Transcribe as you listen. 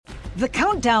The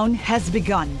countdown has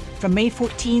begun. From May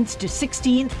 14th to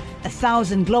 16th,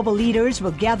 1,000 global leaders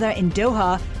will gather in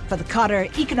Doha for the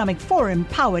Qatar Economic Forum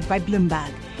powered by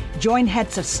Bloomberg. Join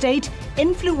heads of state,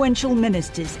 influential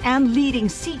ministers, and leading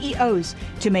CEOs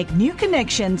to make new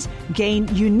connections,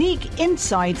 gain unique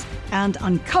insights, and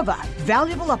uncover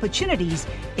valuable opportunities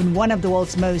in one of the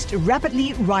world's most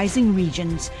rapidly rising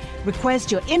regions.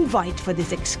 Request your invite for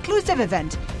this exclusive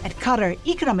event at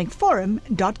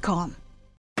QatarEconomicForum.com.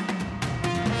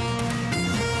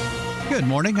 Good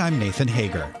morning, I'm Nathan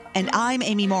Hager. And I'm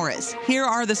Amy Morris. Here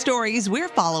are the stories we're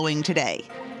following today.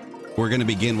 We're going to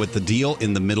begin with the deal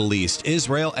in the Middle East.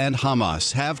 Israel and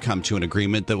Hamas have come to an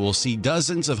agreement that will see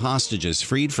dozens of hostages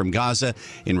freed from Gaza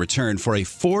in return for a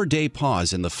 4-day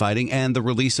pause in the fighting and the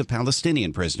release of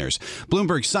Palestinian prisoners.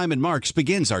 Bloomberg's Simon Marks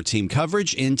begins our team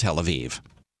coverage in Tel Aviv.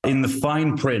 In the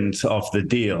fine print of the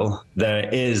deal, there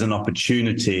is an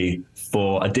opportunity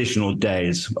for additional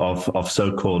days of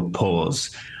so-called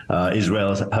pause.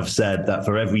 Israel have said that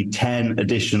for every 10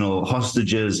 additional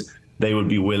hostages, they would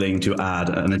be willing to add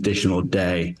an additional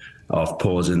day of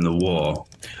pause in the war.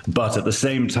 But at the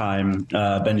same time,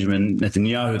 Benjamin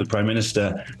Netanyahu, the prime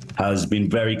minister, has been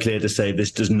very clear to say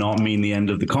this does not mean the end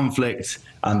of the conflict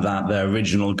and that their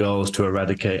original goals to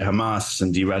eradicate Hamas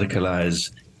and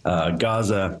de-radicalize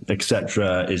Gaza,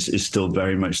 etc., is still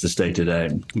very much the stated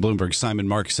aim. Bloomberg's Simon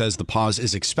Marks says the pause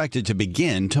is expected to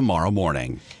begin tomorrow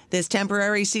morning. This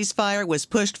temporary ceasefire was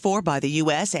pushed for by the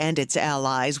U.S. and its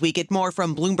allies. We get more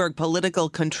from Bloomberg political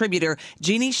contributor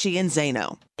Jeannie Sheehan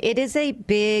Zaino. It is a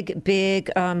big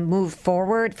move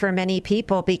forward for many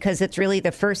people because it's really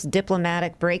the first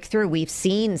diplomatic breakthrough we've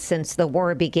seen since the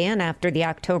war began after the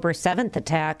October 7th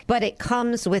attack. But it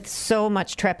comes with so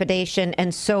much trepidation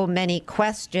and so many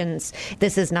questions.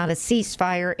 This is not a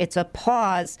ceasefire, it's a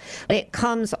pause. It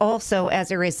comes also as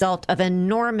a result of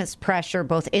enormous pressure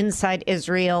both inside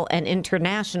Israel and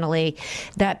internationally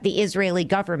that the Israeli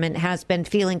government has been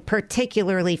feeling,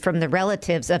 particularly from the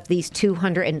relatives of these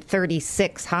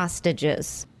 236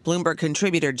 hostages. Bloomberg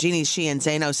contributor Jeannie Sheehan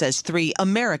Zaino says 3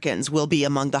 Americans will be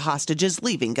among the hostages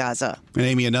leaving Gaza. And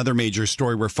Amy, another major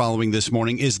story we're following this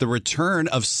morning is the return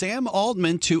of Sam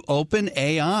Altman to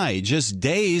OpenAI. Just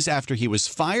days after he was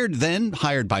fired, then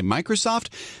hired by Microsoft,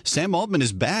 Sam Altman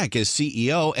is back as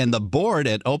CEO, and the board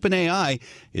at OpenAI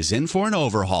is in for an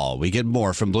overhaul. We get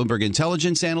more from Bloomberg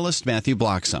intelligence analyst Matthew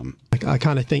Bloxham. I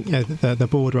kind of think the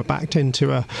board were backed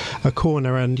into a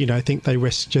corner, and I think they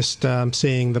risked just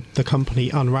seeing the company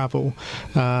unravel.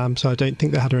 So I don't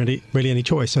think they had really any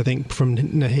choice. I think from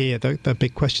here the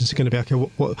big questions are going to be, okay,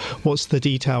 what's the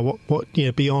detail? What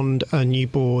beyond a new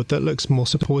board that looks more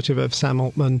supportive of Sam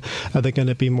Altman? Are there going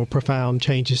to be more profound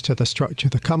changes to the structure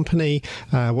of the company?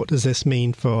 What does this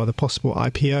mean for the possible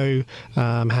IPO?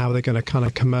 How are they going to kind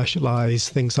of commercialize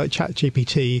things like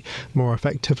ChatGPT more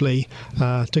effectively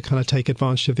to kind of take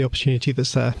advantage of the opportunity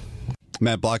that's there?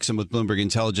 Matt Bloxham with Bloomberg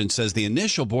Intelligence says the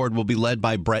initial board will be led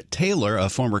by Brett Taylor, a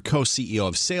former co-CEO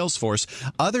of Salesforce.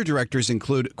 Other directors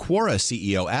include Quora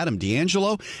CEO Adam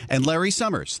D'Angelo and Larry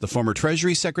Summers, the former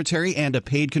Treasury Secretary and a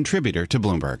paid contributor to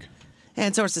Bloomberg.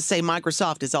 And sources say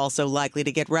Microsoft is also likely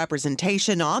to get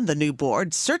representation on the new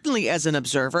board, certainly as an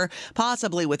observer,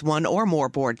 possibly with 1 or more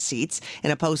board seats. In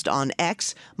a post on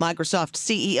X, Microsoft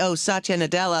CEO Satya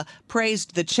Nadella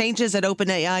praised the changes at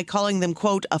OpenAI, calling them,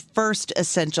 quote, a first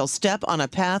essential step on a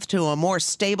path to a more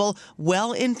stable,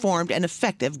 well-informed and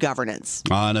effective governance.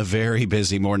 On a very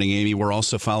busy morning, Amy, we're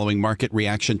also following market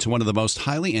reaction to one of the most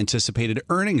highly anticipated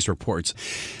earnings reports.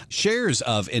 Shares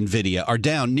of NVIDIA are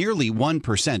down nearly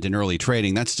 1% in early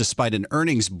trading. That's despite an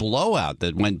earnings blowout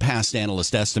that went past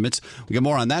analyst estimates. We get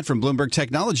more on that from Bloomberg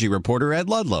technology reporter Ed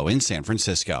Ludlow in San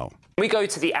Francisco. We go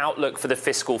to the outlook for the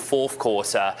fiscal fourth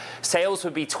quarter. Sales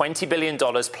would be $20 billion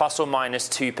plus or minus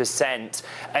 2%.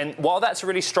 And while that's a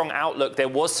really strong outlook, there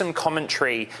was some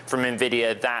commentary from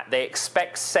NVIDIA that they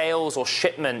expect sales or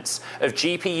shipments of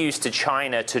GPUs to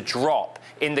China to drop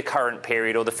in the current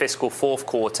period or the fiscal fourth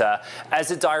quarter as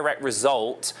a direct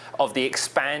result of the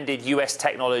expanded US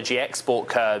technology export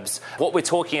curbs. What we're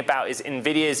talking about is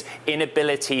NVIDIA's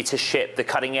inability to ship the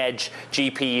cutting edge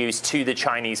GPUs to the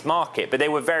Chinese market. But they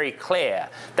were very clear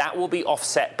that will be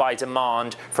offset by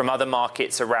demand from other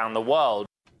markets around the world.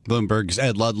 Bloomberg's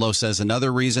Ed Ludlow says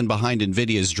another reason behind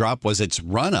NVIDIA's drop was its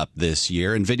run-up this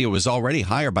year. NVIDIA was already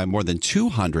higher by more than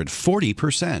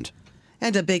 240%.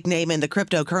 And a big name in the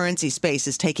cryptocurrency space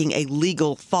is taking a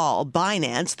legal fall.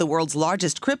 Binance, the world's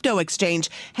largest crypto exchange,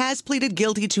 has pleaded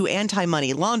guilty to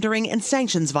anti-money laundering and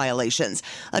sanctions violations.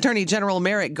 Attorney General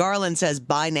Merrick Garland says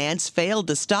Binance failed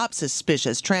to stop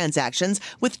suspicious transactions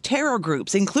with terror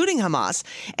groups, including Hamas,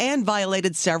 and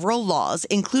violated several laws,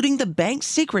 including the Bank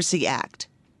Secrecy Act.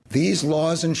 These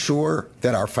laws ensure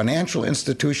that our financial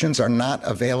institutions are not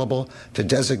available to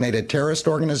designated terrorist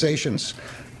organizations,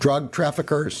 drug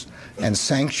traffickers, and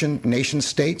sanctioned nation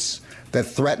states that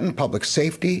threaten public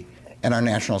safety and our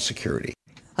national security.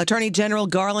 Attorney General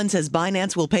Garland says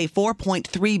Binance will pay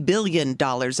 $4.3 billion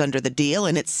under the deal,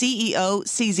 and its CEO,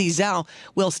 CZ Zhao,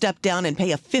 will step down and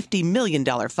pay a $50 million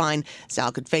fine.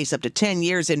 Zhao could face up to 10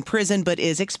 years in prison, but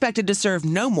is expected to serve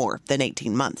no more than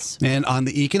 18 months. And on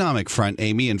the economic front,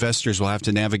 Amy, investors will have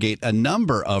to navigate a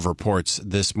number of reports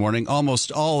this morning.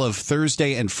 Almost all of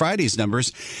Thursday and Friday's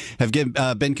numbers have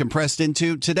been compressed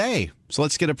into today. So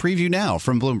let's get a preview now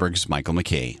from Bloomberg's Michael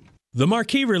McKee. The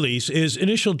marquee release is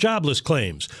initial jobless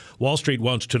claims. Wall Street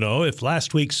wants to know if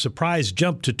last week's surprise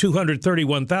jump to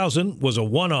 231,000 was a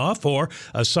one-off or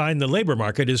a sign the labor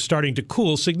market is starting to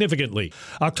cool significantly.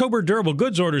 October durable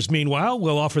goods orders, meanwhile,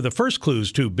 will offer the first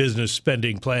clues to business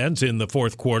spending plans in the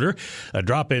fourth quarter. A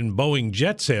drop in Boeing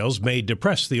jet sales may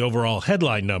depress the overall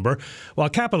headline number, while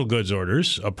capital goods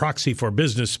orders, a proxy for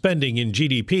business spending in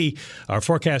GDP, are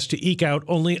forecast to eke out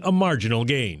only a marginal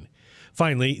gain.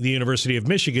 Finally, the University of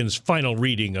Michigan's final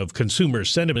reading of consumer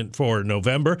sentiment for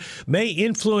November may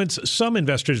influence some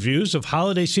investors' views of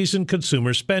holiday season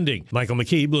consumer spending. Michael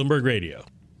McKee, Bloomberg Radio.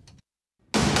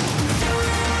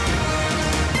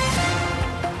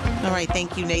 All right,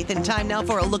 thank you, Nathan. Time now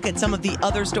for a look at some of the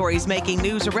other stories making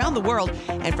news around the world.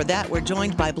 And for that, we're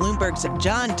joined by Bloomberg's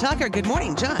John Tucker. Good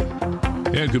morning, John.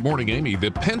 Yeah, good morning, Amy. The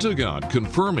Pentagon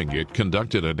confirming it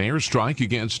conducted an airstrike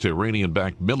against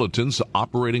Iranian-backed militants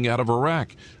operating out of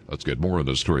Iraq. Let's get more of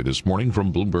the story this morning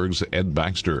from Bloomberg's Ed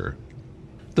Baxter.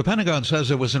 The Pentagon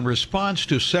says it was in response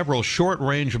to several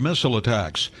short-range missile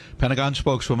attacks. Pentagon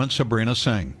spokeswoman Sabrina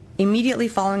Singh. Immediately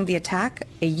following the attack,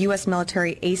 a U.S.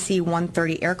 military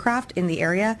AC-130 aircraft in the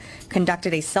area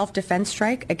conducted a self-defense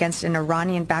strike against an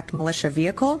Iranian-backed militia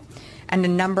vehicle and a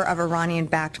number of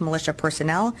Iranian-backed militia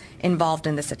personnel involved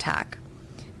in this attack.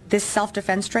 This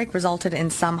self-defense strike resulted in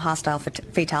some hostile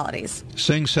fatalities.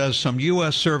 Singh says some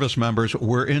U.S. service members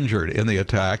were injured in the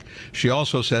attack. She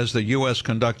also says the U.S.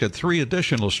 conducted 3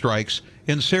 additional strikes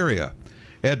in Syria.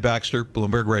 Ed Baxter,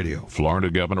 Bloomberg Radio.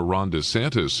 Florida Governor Ron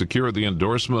DeSantis secured the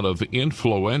endorsement of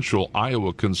influential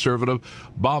Iowa conservative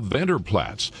Bob Vander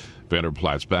Plaats. Vander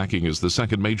Plaats' backing is the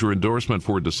second major endorsement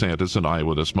for DeSantis in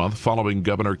Iowa this month, following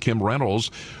Governor Kim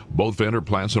Reynolds. Both Vander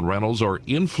Plaats and Reynolds are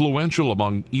influential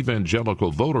among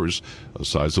evangelical voters, a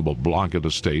sizable bloc of the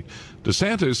state.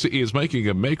 DeSantis is making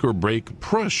a make-or-break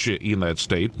push in that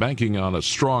state, banking on a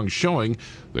strong showing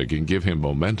that can give him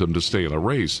momentum to stay in the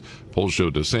race. Polls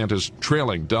show DeSantis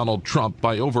trailing Donald Trump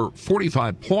by over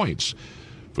 45 points.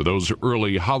 For those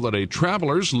early holiday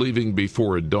travelers leaving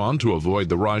before dawn to avoid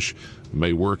the rush,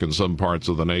 may work in some parts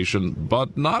of the nation,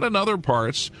 but not in other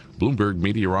parts. Bloomberg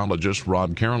meteorologist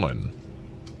Rob Carolyn.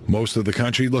 Most of the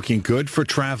country looking good for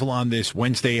travel on this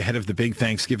Wednesday ahead of the big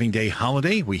Thanksgiving Day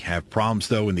holiday. We have problems,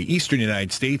 though, in the eastern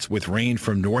United States with rain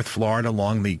from North Florida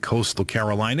along the coastal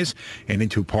Carolinas and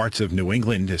into parts of New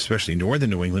England, especially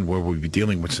northern New England, where we'll be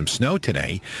dealing with some snow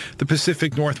today. The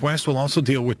Pacific Northwest will also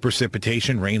deal with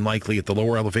precipitation, rain likely at the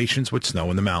lower elevations with snow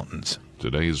in the mountains.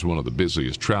 Today is one of the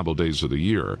busiest travel days of the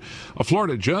year. A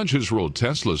Florida judge has ruled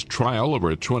Tesla's trial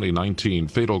over a 2019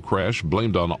 fatal crash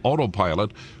blamed on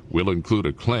autopilot will include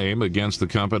a claim against the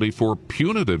company for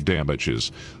punitive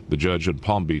damages. The judge in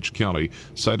Palm Beach County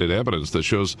cited evidence that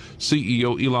shows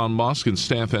CEO Elon Musk and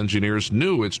staff engineers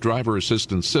knew its driver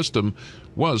assistance system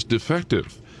was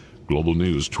defective. Global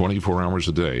news 24 hours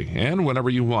a day and whenever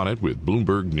you want it with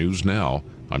Bloomberg News Now.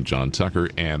 I'm John Tucker,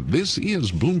 and this is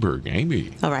Bloomberg.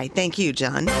 Amy. All right. Thank you,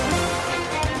 John.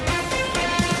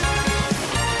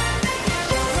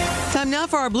 Time now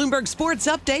for our Bloomberg Sports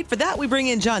Update. For that, we bring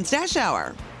in John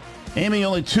Stashower. Amy,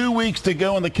 only 2 weeks to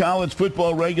go in the college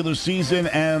football regular season,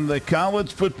 and the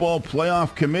College Football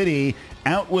Playoff Committee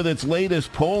out with its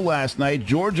latest poll last night.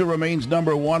 Georgia remains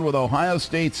number 1 with Ohio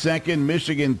State second,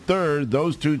 Michigan third.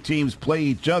 Those two teams play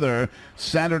each other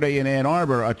Saturday in Ann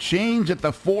Arbor. A change at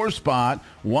the 4 spot.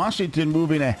 Washington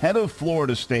moving ahead of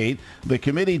Florida State. The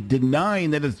committee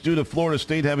denying that it's due to Florida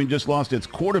State having just lost its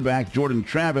quarterback, Jordan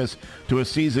Travis, to a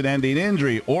season-ending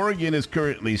injury. Oregon is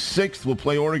currently 6th. Will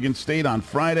play Oregon State on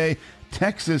Friday.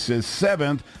 Texas is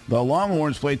 7th. The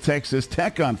Longhorns play Texas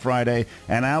Tech on Friday,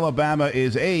 and Alabama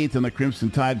is 8th, and the Crimson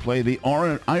Tide play the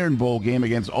Iron Bowl game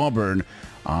against Auburn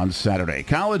on Saturday.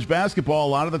 College basketball,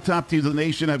 a lot of the top teams of the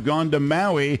nation have gone to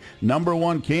Maui. Number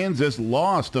 1 Kansas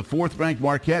lost to 4th-ranked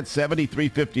Marquette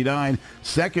 73-59.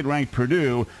 Second-ranked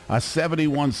Purdue, a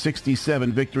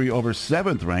 71-67 victory over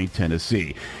 7th-ranked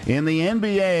Tennessee. In the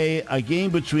NBA, a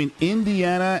game between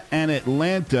Indiana and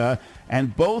Atlanta,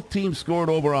 and both teams scored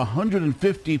over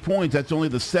 150 points. That's only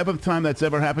the 7th time that's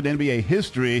ever happened in NBA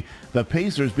history. The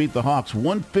Pacers beat the Hawks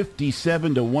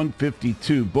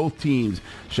 157-152. Both teams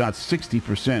shot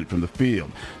 60% from the field.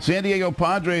 San Diego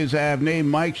Padres have named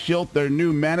Mike Schilt their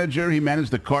new manager. He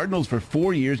managed the Cardinals for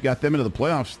 4 years, got them into the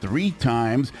playoffs 3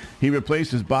 times. He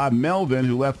replaces Bob Melvin,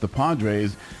 who left the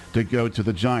Padres to go to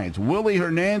the Giants. Willie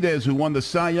Hernandez, who won the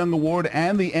Cy Young Award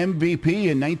and the MVP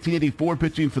in 1984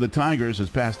 pitching for the Tigers, has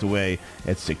passed away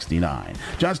at 69.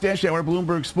 John Stashauer,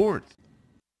 Bloomberg Sports.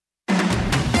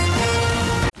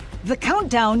 The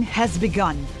countdown has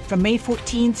begun. From May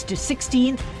 14th to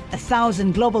 16th,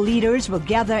 1,000 global leaders will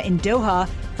gather in Doha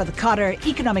for the Qatar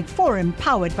Economic Forum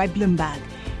powered by Bloomberg.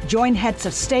 Join heads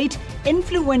of state,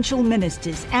 influential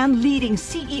ministers, and leading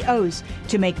CEOs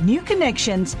to make new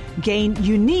connections, gain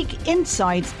unique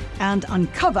insights, and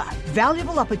uncover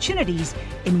valuable opportunities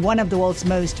in one of the world's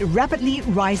most rapidly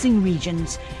rising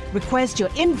regions. Request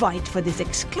your invite for this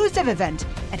exclusive event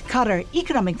at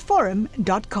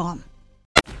QatarEconomicForum.com.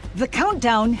 The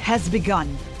countdown has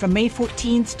begun. From May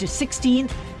 14th to 16th,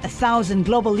 1,000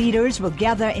 global leaders will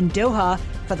gather in Doha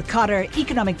for the Qatar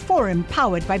Economic Forum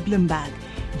powered by Bloomberg.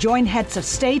 Join heads of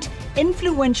state,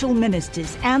 influential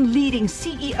ministers, and leading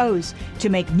CEOs to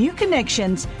make new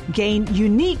connections, gain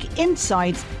unique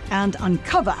insights, and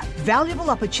uncover valuable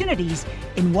opportunities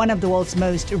in one of the world's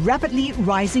most rapidly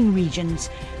rising regions.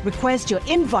 Request your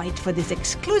invite for this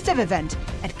exclusive event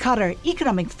at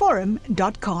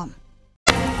QatarEconomicForum.com.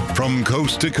 From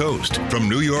coast to coast, from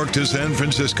New York to San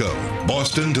Francisco,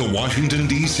 Boston to Washington,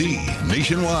 D.C.,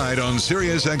 nationwide on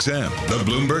SiriusXM, the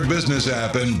Bloomberg Business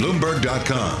app, and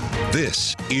Bloomberg.com.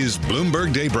 This is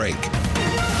Bloomberg Daybreak.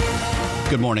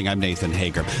 Good morning, I'm Nathan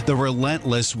Hager. The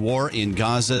relentless war in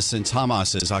Gaza since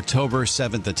Hamas's October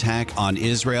 7th attack on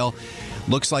Israel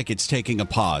looks like it's taking a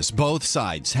pause. Both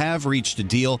sides have reached a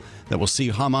deal that will see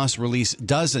Hamas release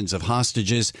dozens of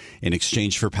hostages in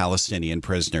exchange for Palestinian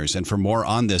prisoners. And for more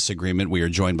on this agreement, we are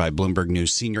joined by Bloomberg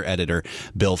News senior editor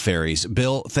Bill Ferries.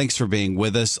 Bill, thanks for being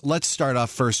with us. Let's start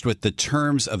off first with the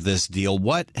terms of this deal.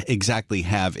 What exactly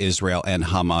have Israel and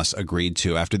Hamas agreed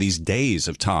to after these days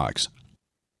of talks?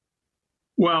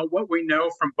 Well, what we know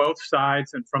from both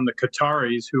sides and from the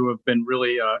Qataris, who have been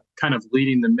really kind of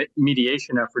leading the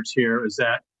mediation efforts here, is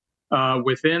that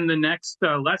within the next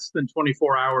less than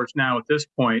 24 hours now at this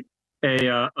point,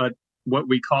 what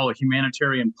we call a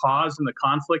humanitarian pause in the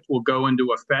conflict will go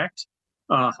into effect.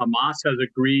 Hamas has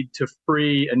agreed to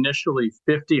free initially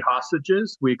 50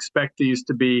 hostages. We expect these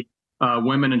to be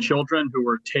women and children who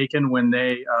were taken when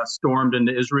they stormed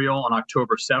into Israel on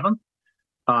October 7th.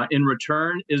 In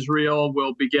return, Israel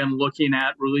will begin looking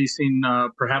at releasing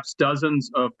perhaps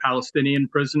dozens of Palestinian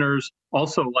prisoners,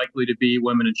 also likely to be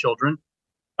women and children.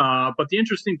 But the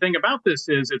interesting thing about this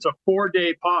is it's a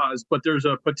 4-day pause, but there's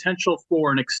a potential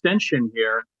for an extension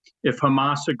here if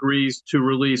Hamas agrees to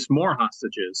release more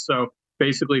hostages. So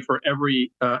basically, for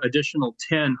every additional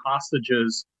 10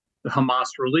 hostages the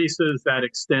Hamas releases, that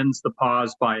extends the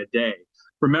pause by a day.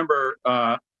 Remember,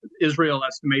 Israel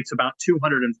estimates about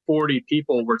 240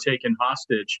 people were taken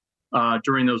hostage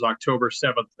during those October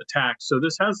 7th attacks. So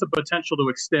this has the potential to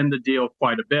extend the deal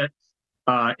quite a bit.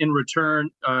 In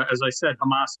return, as I said,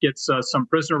 Hamas gets some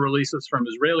prisoner releases from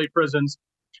Israeli prisons.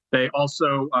 They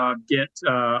also get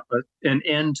an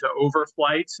end to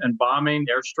overflights and bombing,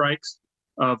 airstrikes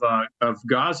of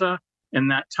Gaza in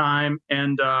that time,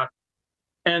 and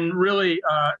really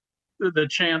the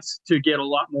chance to get a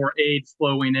lot more aid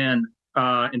flowing in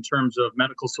terms of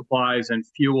medical supplies and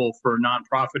fuel for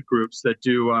nonprofit groups that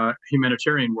do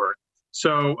humanitarian work.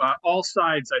 So all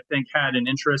sides, I think, had an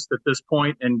interest at this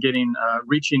point in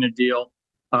reaching a deal.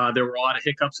 There were a lot of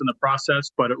hiccups in the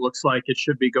process, but it looks like it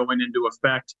should be going into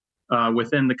effect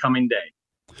within the coming day.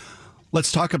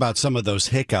 Let's talk about some of those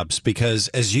hiccups because,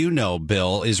 as you know,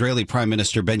 Bill, Israeli Prime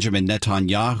Minister Benjamin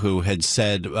Netanyahu had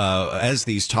said as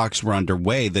these talks were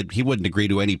underway that he wouldn't agree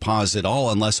to any pause at all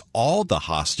unless all the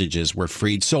hostages were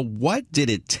freed. So what did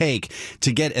it take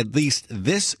to get at least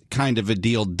this kind of a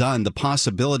deal done, the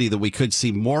possibility that we could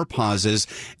see more pauses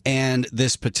and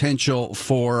this potential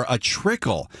for a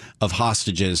trickle of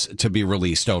hostages to be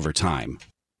released over time?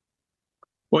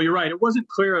 Well, you're right. It wasn't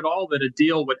clear at all that a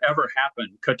deal would ever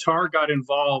happen. Qatar got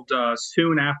involved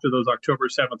soon after those October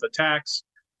 7th attacks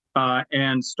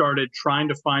and started trying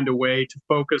to find a way to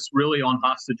focus really on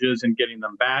hostages and getting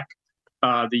them back.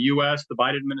 The U.S., the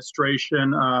Biden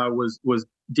administration was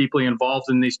deeply involved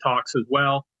in these talks as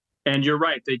well. And you're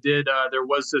right. They did. There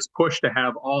was this push to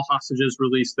have all hostages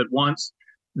released at once.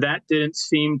 That didn't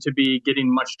seem to be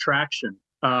getting much traction.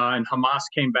 And Hamas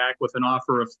came back with an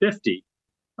offer of 50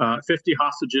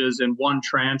 hostages in one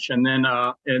tranche, and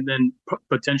then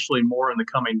potentially more in the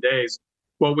coming days.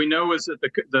 What we know is that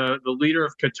the leader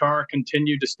of Qatar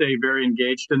continued to stay very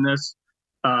engaged in this,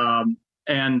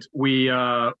 and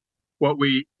what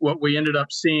we ended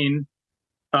up seeing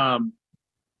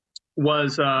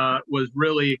was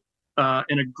really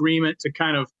an agreement to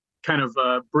kind of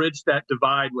bridge that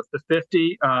divide with the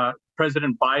 50.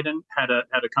 President Biden had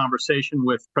a conversation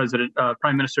with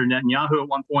Prime Minister Netanyahu at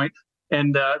one point.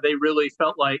 And they really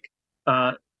felt like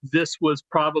this was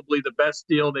probably the best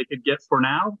deal they could get for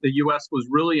now. The U.S. was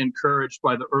really encouraged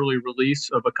by the early release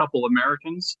of a couple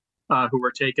Americans who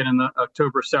were taken in the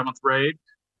October 7th raid.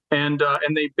 And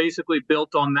they basically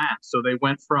built on that. So they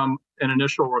went from an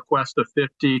initial request of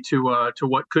 50 to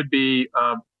what could be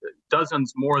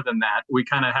dozens more than that. We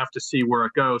kind of have to see where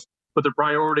it goes. But the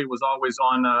priority was always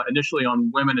initially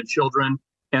on women and children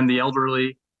and the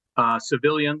elderly.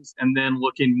 Civilians, and then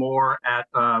looking more at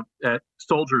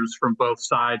soldiers from both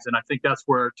sides. And I think that's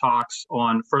where talks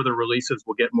on further releases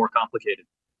will get more complicated.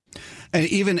 And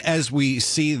even as we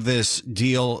see this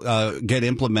deal get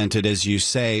implemented, as you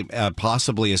say,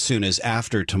 possibly as soon as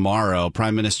after tomorrow,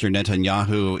 Prime Minister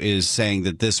Netanyahu is saying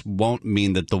that this won't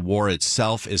mean that the war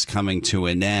itself is coming to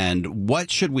an end. What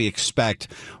should we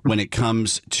expect when it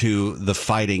comes to the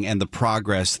fighting and the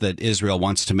progress that Israel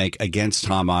wants to make against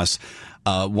Hamas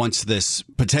once this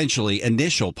potentially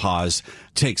initial pause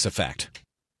takes effect?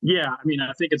 Yeah, I mean,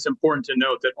 I think it's important to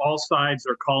note that all sides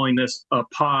are calling this a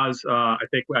pause. I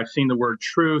think I've seen the word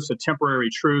truce, a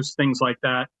temporary truce, things like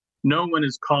that. No one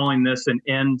is calling this an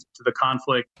end to the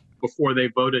conflict before they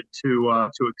voted to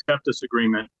accept this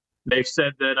agreement. They've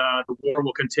said that the war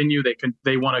will continue.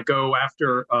 They want to go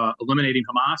after eliminating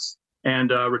Hamas and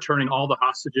returning all the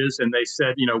hostages. And they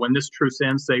said, when this truce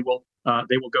ends, they will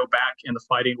go back and the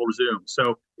fighting will resume.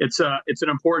 So it's an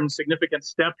important, significant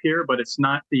step here, but it's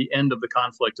not the end of the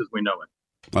conflict as we know it.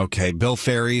 Okay. Bill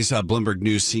Ferries, Bloomberg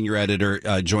News senior editor,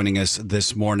 joining us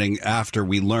this morning after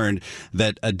we learned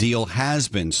that a deal has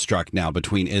been struck now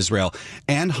between Israel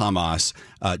and Hamas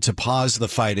to pause the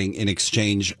fighting in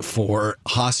exchange for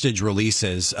hostage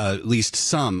releases, at least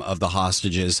some of the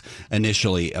hostages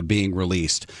initially being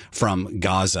released from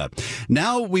Gaza.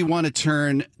 Now we want to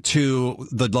turn to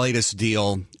the latest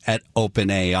deal at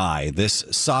OpenAI. This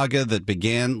saga that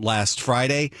began last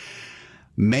Friday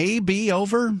may be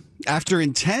over. After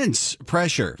intense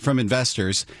pressure from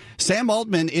investors, Sam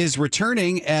Altman is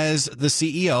returning as the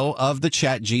CEO of the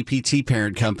ChatGPT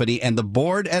parent company, and the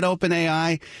board at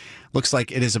OpenAI looks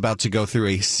like it is about to go through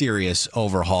a serious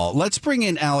overhaul. Let's bring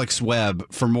in Alex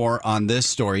Webb for more on this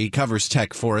story. He covers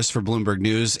tech for us for Bloomberg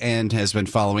News and has been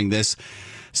following this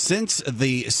since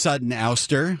the sudden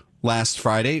ouster last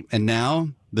Friday and now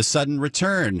the sudden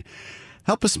return.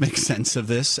 Help us make sense of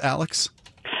this, Alex.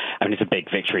 I mean, it's a big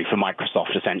victory for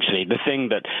Microsoft, essentially. The thing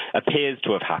that appears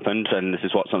to have happened, and this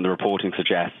is what some of the reporting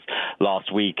suggests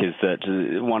last week, is that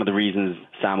one of the reasons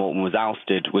Sam Altman was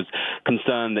ousted was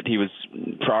concern that he was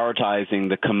prioritizing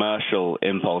the commercial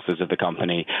impulses of the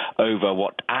company over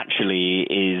what actually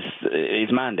is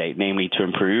his mandate, namely to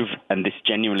improve, and this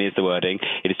genuinely is the wording,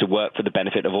 it is to work for the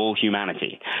benefit of all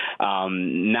humanity.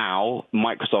 Now,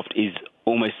 Microsoft is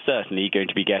almost certainly going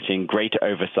to be getting greater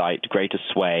oversight, greater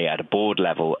sway at a board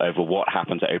level over what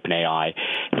happens at OpenAI.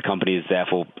 The company is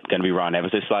therefore going to be run ever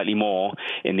so slightly more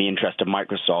in the interest of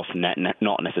Microsoft,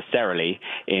 not necessarily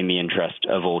in the interest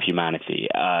of all humanity.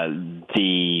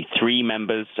 The three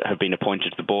members have been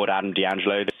appointed to the board: Adam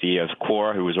D'Angelo, the CEO of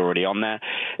Quora, who was already on there.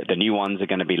 The new ones are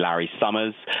going to be Larry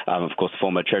Summers, of course,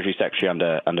 former Treasury Secretary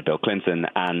under Bill Clinton,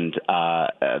 and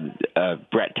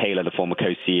Brett Taylor, the former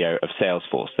co-CEO of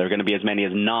Salesforce. There are going to be as many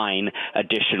as 9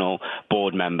 additional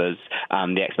board members.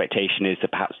 The expectation is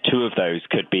that perhaps 2 of those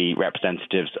could be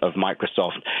representatives of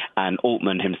Microsoft, and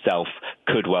Altman himself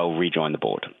could well rejoin the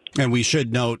board. And we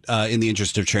should note, in the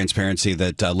interest of transparency,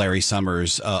 that Larry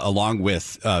Summers, along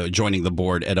with joining the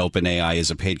board at OpenAI, is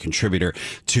a paid contributor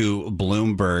to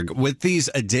Bloomberg. With these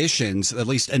additions, at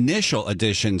least initial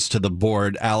additions to the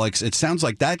board, Alex, it sounds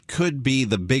like that could be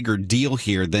the bigger deal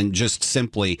here than just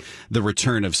simply the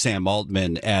return of Sam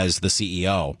Altman as the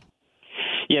CEO.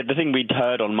 Yeah, the thing we'd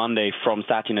heard on Monday from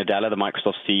Satya Nadella, the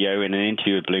Microsoft CEO, in an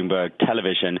interview with Bloomberg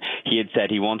Television, he had said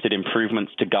he wanted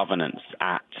improvements to governance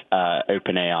at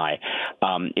OpenAI.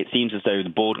 It seems as though the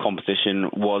board composition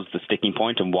was the sticking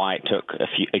point and why it took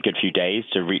a good few days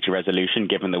to reach a resolution,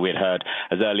 given that we had heard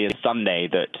as early as Sunday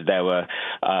that there were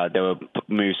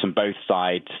moves from both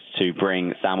sides to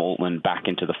bring Sam Altman back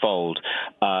into the fold.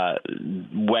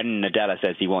 When Nadella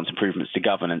says he wants improvements to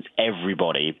governance,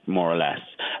 everybody, more or less,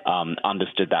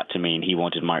 understood that to mean he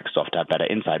wanted Microsoft to have better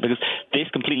insight, because this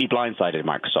completely blindsided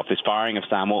Microsoft. This firing of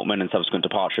Sam Altman and subsequent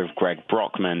departure of Greg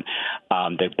Brockman,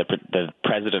 the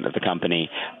president of the company,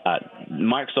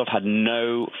 Microsoft had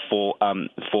no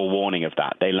forewarning of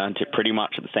that. They learned it pretty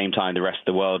much at the same time the rest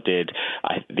of the world did.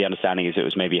 The understanding is it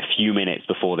was maybe a few minutes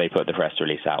before they put the press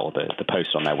release out or the post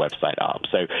on their website up.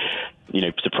 So,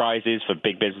 surprises for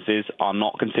big businesses are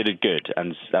not considered good,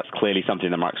 and that's clearly something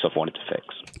that Microsoft wanted to fix.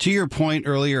 To your point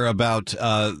earlier about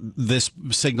this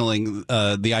signaling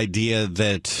the idea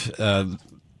that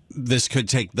this could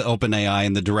take the OpenAI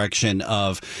in the direction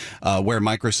of where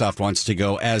Microsoft wants to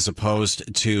go, as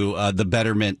opposed to the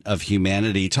betterment of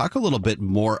humanity. Talk a little bit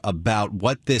more about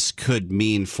what this could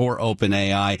mean for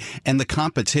OpenAI and the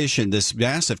competition, this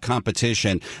massive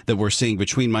competition that we're seeing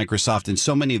between Microsoft and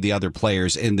so many of the other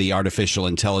players in the artificial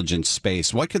intelligence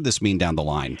space. What could this mean down the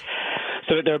line?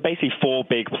 So there are basically four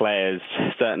big players,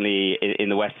 certainly in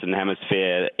the Western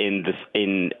Hemisphere, in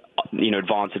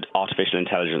advanced artificial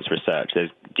intelligence research. There's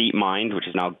DeepMind, which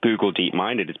is now Google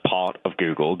DeepMind. It is part of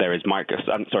Google. There is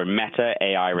Meta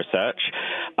AI Research,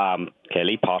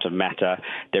 clearly part of Meta.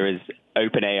 There is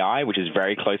OpenAI, which is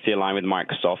very closely aligned with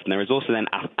Microsoft. And there is also then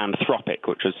Anthropic,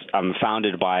 which was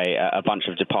founded by a bunch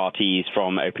of departees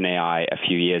from OpenAI a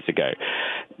few years ago.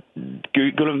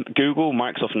 Google,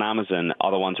 Microsoft, and Amazon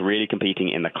are the ones really competing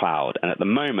in the cloud. And at the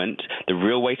moment, the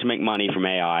real way to make money from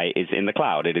AI is in the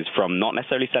cloud. It is from not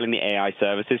necessarily selling the AI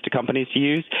services to companies to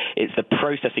use. It's the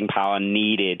processing power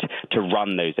needed to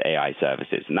run those AI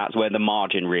services. And that's where the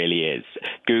margin really is.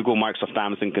 Google, Microsoft, and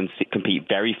Amazon can compete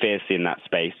very fiercely in that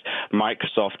space.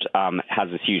 Microsoft has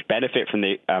this huge benefit from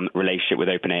the relationship with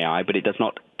OpenAI, but it does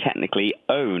not technically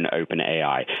own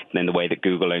OpenAI in the way that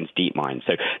Google owns DeepMind.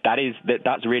 So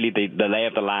that's really the lay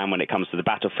of the land when it comes to the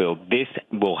battlefield. This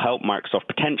will help Microsoft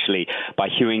potentially by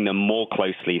hewing them more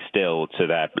closely still to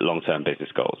their long-term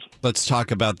business goals. Let's talk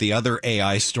about the other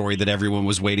AI story that everyone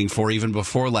was waiting for even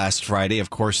before last Friday. Of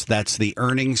course, that's the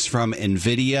earnings from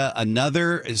NVIDIA.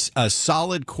 Another a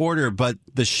solid quarter, but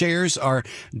the shares are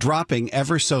dropping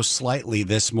ever so slightly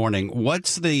this morning.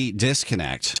 What's the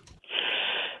disconnect?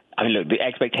 I mean, look, the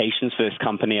expectations for this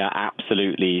company are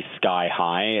absolutely sky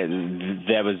high.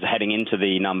 There was, heading into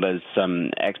the numbers, some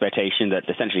expectation that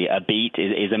essentially a beat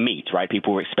is a meet, right?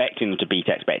 People were expecting them to beat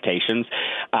expectations.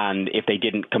 And if they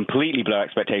didn't completely blow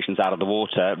expectations out of the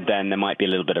water, then there might be a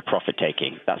little bit of profit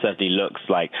taking. That certainly looks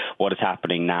like what is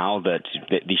happening now, that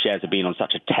the shares have been on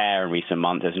such a tear in recent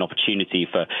months. There's an opportunity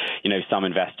for, some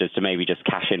investors to maybe just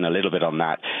cash in a little bit on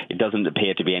that. It doesn't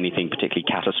appear to be anything particularly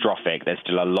catastrophic. There's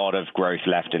still a lot of growth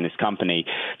left in this company.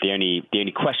 The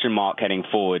only question mark heading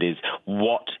forward is,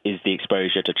 what is the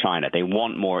exposure to China? They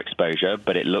want more exposure,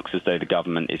 but it looks as though the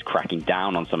government is cracking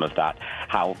down on some of that.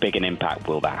 How big an impact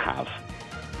will that have?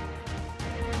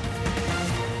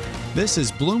 This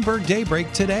is Bloomberg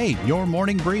Daybreak Today, your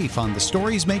morning brief on the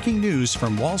stories making news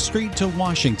from Wall Street to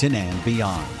Washington and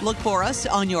beyond. Look for us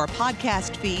on your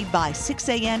podcast feed by 6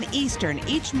 a.m. Eastern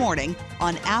each morning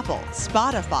on Apple,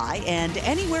 Spotify, and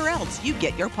anywhere else you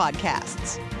get your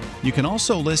podcasts. You can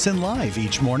also listen live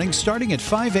each morning starting at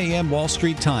 5 a.m. Wall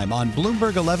Street time on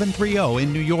Bloomberg 1130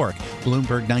 in New York,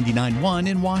 Bloomberg 99.1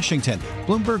 in Washington,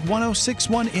 Bloomberg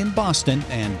 106.1 in Boston,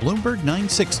 and Bloomberg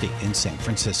 960 in San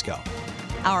Francisco.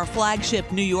 Our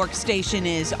flagship New York station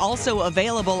is also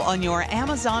available on your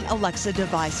Amazon Alexa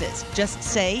devices. Just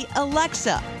say,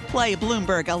 Alexa, play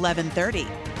Bloomberg 1130.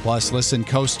 Plus, listen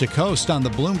coast to coast on the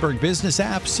Bloomberg Business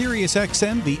app,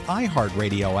 SiriusXM, the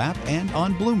iHeartRadio app, and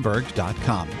on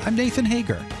Bloomberg.com. I'm Nathan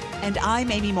Hager. And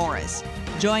I'm Amy Morris.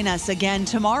 Join us again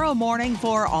tomorrow morning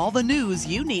for all the news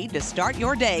you need to start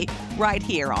your day right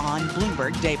here on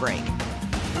Bloomberg Daybreak.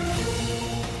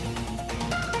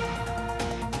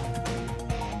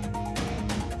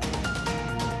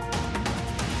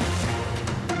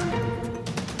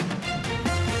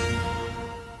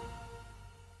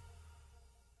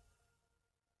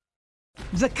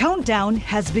 The countdown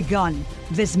has begun.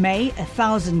 This May,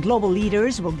 1,000 global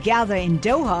leaders will gather in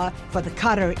Doha for the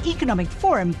Qatar Economic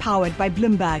Forum powered by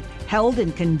Bloomberg, held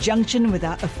in conjunction with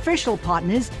our official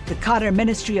partners, the Qatar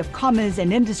Ministry of Commerce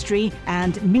and Industry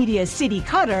and Media City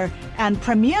Qatar, and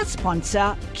premier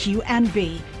sponsor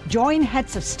QNB. Join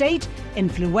heads of state,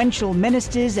 influential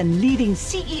ministers, and leading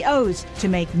CEOs to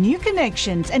make new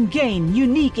connections and gain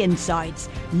unique insights.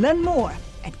 Learn more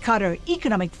at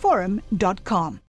QatarEconomicForum.com.